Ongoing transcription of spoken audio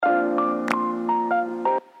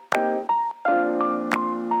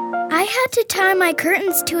had to tie my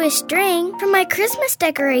curtains to a string for my Christmas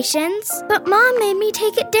decorations, but Mom made me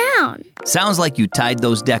take it down. Sounds like you tied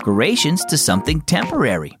those decorations to something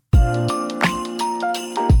temporary.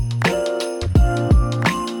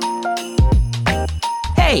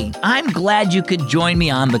 Hey, I'm glad you could join me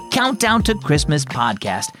on the Countdown to Christmas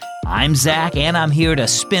podcast. I'm Zach, and I'm here to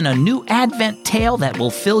spin a new Advent tale that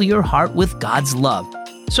will fill your heart with God's love.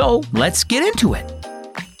 So, let's get into it.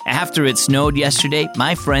 After it snowed yesterday,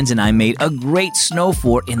 my friends and I made a great snow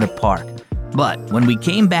fort in the park. But when we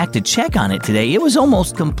came back to check on it today, it was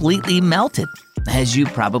almost completely melted. As you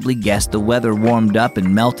probably guessed, the weather warmed up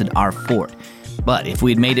and melted our fort. But if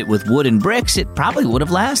we'd made it with wood and bricks, it probably would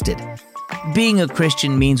have lasted. Being a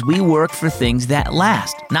Christian means we work for things that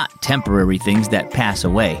last, not temporary things that pass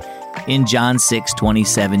away. In John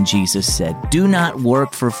 6:27, Jesus said, "Do not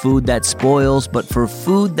work for food that spoils, but for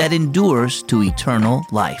food that endures to eternal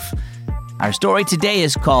life." Our story today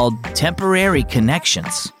is called Temporary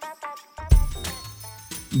Connections.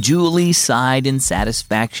 Julie sighed in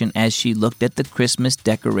satisfaction as she looked at the Christmas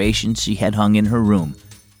decorations she had hung in her room.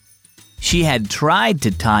 She had tried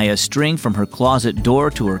to tie a string from her closet door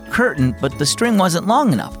to her curtain, but the string wasn't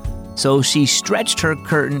long enough. So she stretched her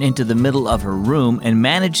curtain into the middle of her room and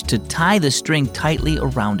managed to tie the string tightly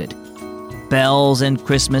around it. Bells and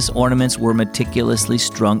Christmas ornaments were meticulously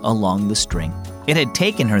strung along the string. It had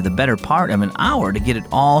taken her the better part of an hour to get it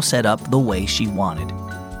all set up the way she wanted.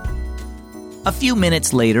 A few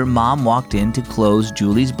minutes later, Mom walked in to close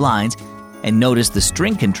Julie's blinds and noticed the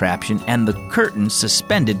string contraption and the curtain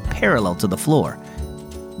suspended parallel to the floor.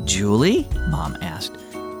 "Julie?" Mom asked.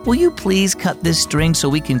 "Will you please cut this string so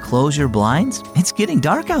we can close your blinds? It's getting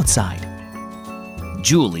dark outside."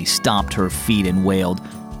 Julie stomped her feet and wailed,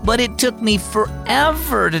 "But it took me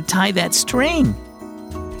forever to tie that string."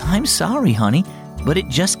 "I'm sorry, honey, but it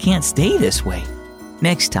just can't stay this way.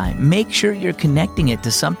 Next time, make sure you're connecting it to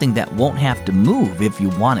something that won't have to move if you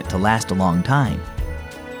want it to last a long time."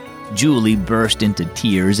 Julie burst into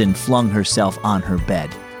tears and flung herself on her bed.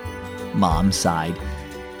 Mom sighed.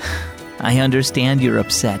 "I understand you're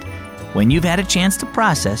upset. When you've had a chance to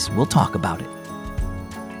process, we'll talk about it."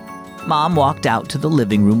 Mom walked out to the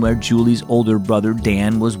living room where Julie's older brother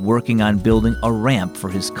Dan was working on building a ramp for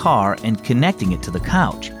his car and connecting it to the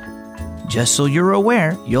couch. "Just so you're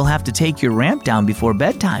aware, you'll have to take your ramp down before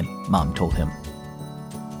bedtime," Mom told him.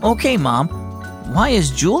 "Okay, Mom. Why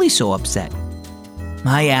is Julie so upset?"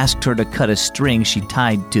 "I asked her to cut a string she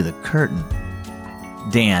tied to the curtain."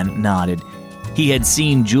 Dan nodded. He had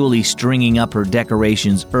seen Julie stringing up her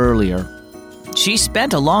decorations earlier. "She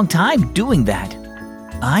spent a long time doing that."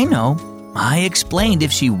 "I know. I explained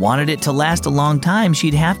if she wanted it to last a long time,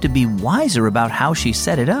 she'd have to be wiser about how she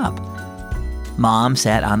set it up." Mom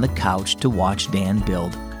sat on the couch to watch Dan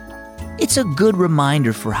build. It's a good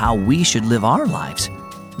reminder for how we should live our lives.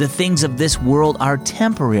 The things of this world are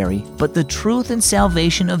temporary, but the truth and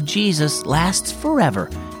salvation of Jesus lasts forever.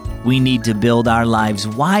 We need to build our lives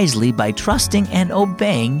wisely by trusting and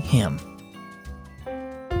obeying Him.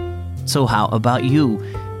 So how about you?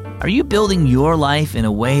 Are you building your life in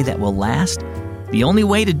a way that will last? The only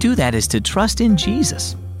way to do that is to trust in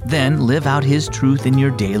Jesus. Then live out His truth in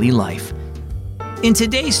your daily life. In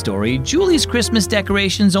today's story, Julie's Christmas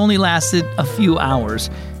decorations only lasted a few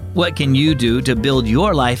hours. What can you do to build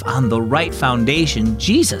your life on the right foundation,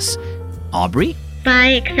 Jesus? Aubrey?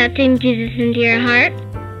 By accepting Jesus into your heart,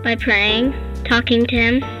 by praying, talking to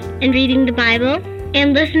Him, and reading the Bible,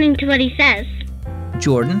 and listening to what He says.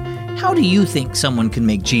 Jordan, how do you think someone can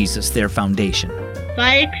make Jesus their foundation?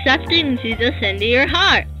 By accepting Jesus into your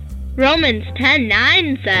heart. Romans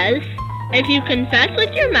 10:9 says, "If you confess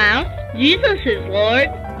with your mouth Jesus is Lord,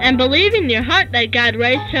 and believe in your heart that God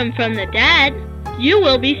raised Him from the dead, you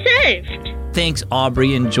will be saved." Thanks,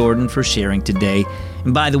 Aubrey and Jordan, for sharing today.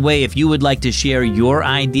 And by the way, if you would like to share your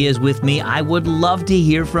ideas with me, I would love to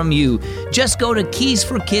hear from you. Just go to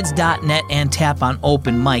keysforkids.net and tap on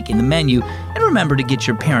Open Mic in the menu, and remember to get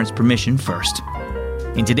your parents' permission first.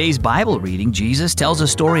 In today's Bible reading, Jesus tells a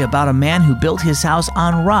story about a man who built his house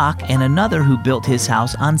on rock and another who built his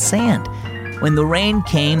house on sand. When the rain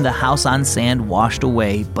came, the house on sand washed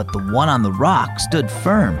away, but the one on the rock stood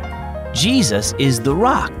firm. Jesus is the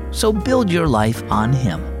rock, so build your life on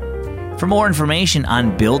Him. For more information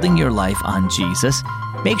on building your life on Jesus,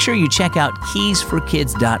 make sure you check out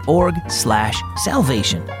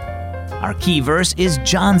keysforkids.org/salvation. Our key verse is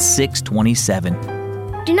John 6:27.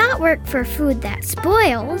 Do not work for food that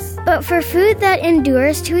spoils, but for food that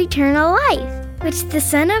endures to eternal life, which the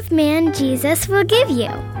Son of Man, Jesus, will give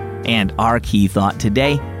you. And our key thought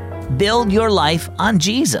today, build your life on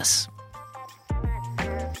Jesus.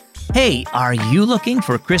 Hey, are you looking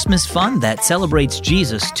for Christmas fun that celebrates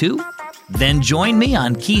Jesus too? Then join me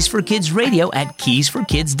on Keys for Kids Radio at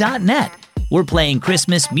keysforkids.net. We're playing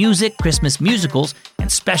Christmas music, Christmas musicals, and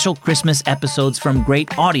special Christmas episodes from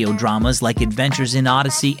great audio dramas like Adventures in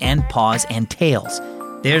Odyssey and Paws and Tales.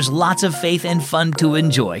 There's lots of faith and fun to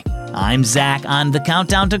enjoy. I'm Zach on The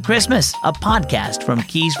Countdown to Christmas, a podcast from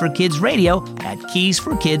Keys for Kids Radio at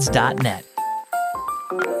keysforkids.net.